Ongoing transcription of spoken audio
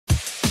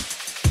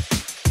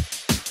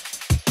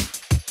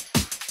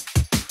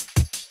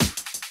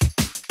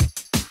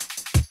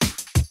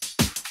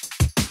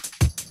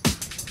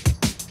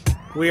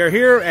We are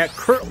here at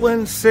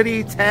Kirtland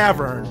City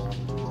Tavern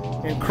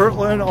in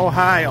Kirtland,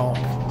 Ohio,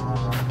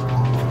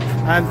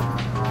 on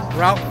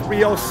Route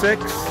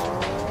 306,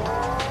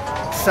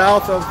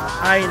 south of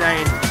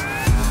I-90.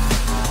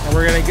 And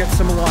we're gonna get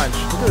some lunch.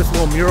 Look at this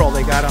little mural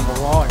they got on the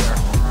wall here.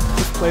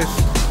 This place,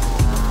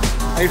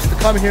 I used to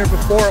come here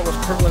before it was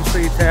Kirtland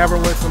City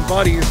Tavern with some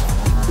buddies.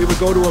 We would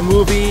go to a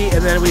movie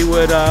and then we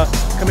would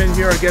come in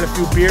here and get a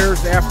few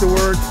beers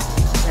afterwards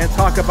and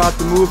talk about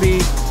the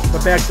movie.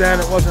 But back then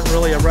it wasn't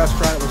really a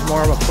restaurant, it was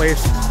more of a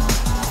place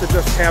to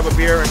just have a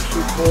beer and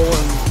shoot pool,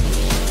 and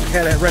it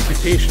had a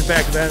reputation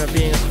back then of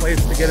being a place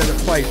to get into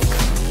fights.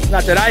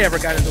 Not that I ever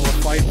got into a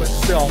fight, but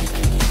still.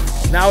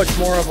 Now it's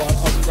more of a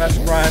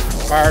restaurant,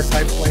 bar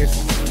type place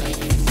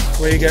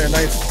where you get a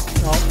nice,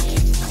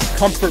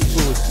 comfort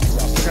food and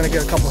stuff. We're gonna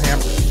get a couple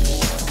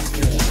hamburgers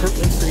here at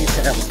Kirtland City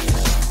Tavern.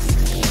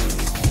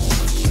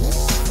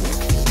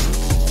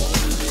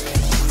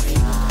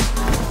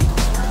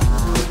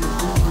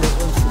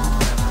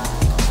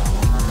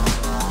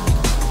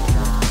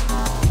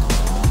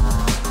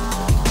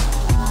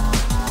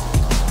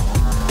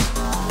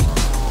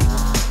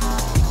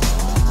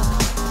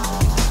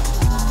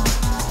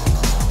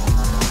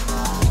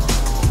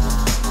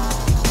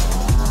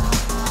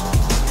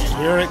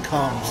 Here it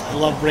comes. I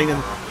love bringing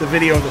the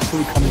video of the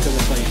food coming to the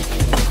plate.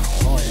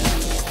 Oh yeah.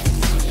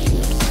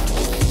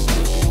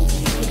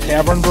 The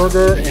tavern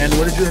burger, and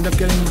what did you end up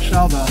getting,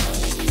 Michelle? The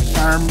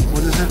farm,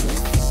 what is it?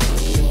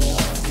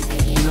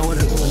 You know what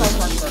it is?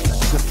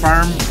 The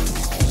farm,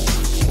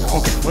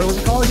 okay, what was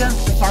it called again?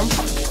 The Farm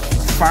Park.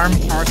 Farm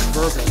Park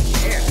Burger.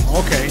 Yeah.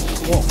 Okay,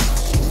 cool.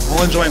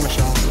 We'll enjoy,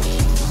 Michelle.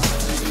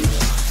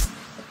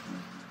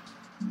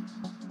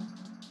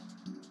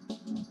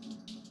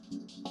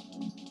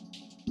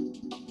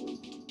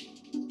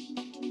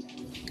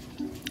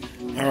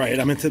 Alright,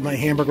 I'm into my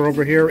hamburger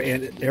over here,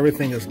 and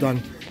everything is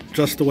done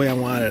just the way I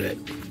wanted it.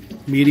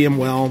 Medium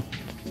well,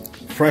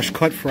 fresh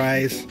cut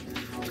fries.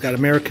 It's got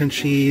American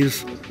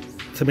cheese,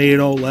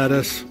 tomato,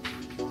 lettuce.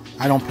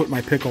 I don't put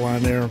my pickle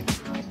on there.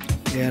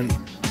 And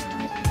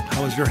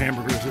how is your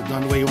hamburger? Is it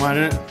done the way you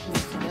wanted it?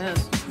 Yes, it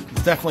is.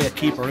 It's definitely a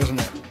keeper, isn't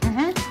it?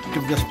 Mm-hmm.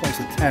 Give this place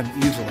a 10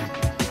 easily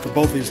for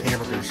both these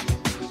hamburgers.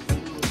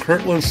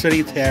 Kirtland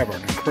City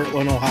Tavern in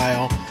Kirtland,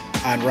 Ohio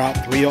on Route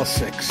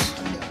 306.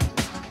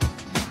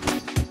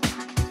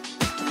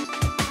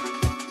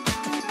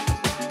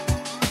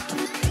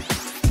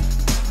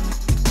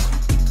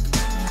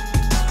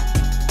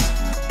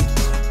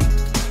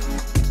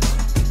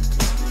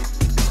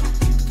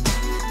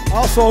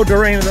 Also,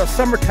 during the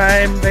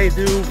summertime, they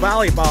do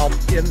volleyball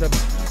in the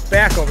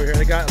back over here.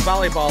 They got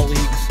volleyball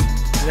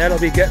leagues, and that'll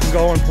be getting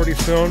going pretty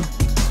soon.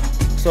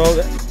 So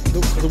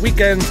the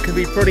weekends can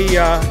be pretty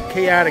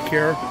chaotic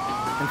here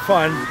and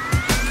fun.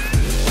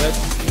 But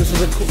this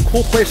is a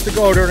cool place to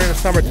go during the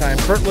summertime.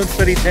 Kirtland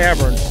City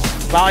Tavern,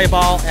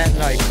 volleyball at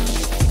night.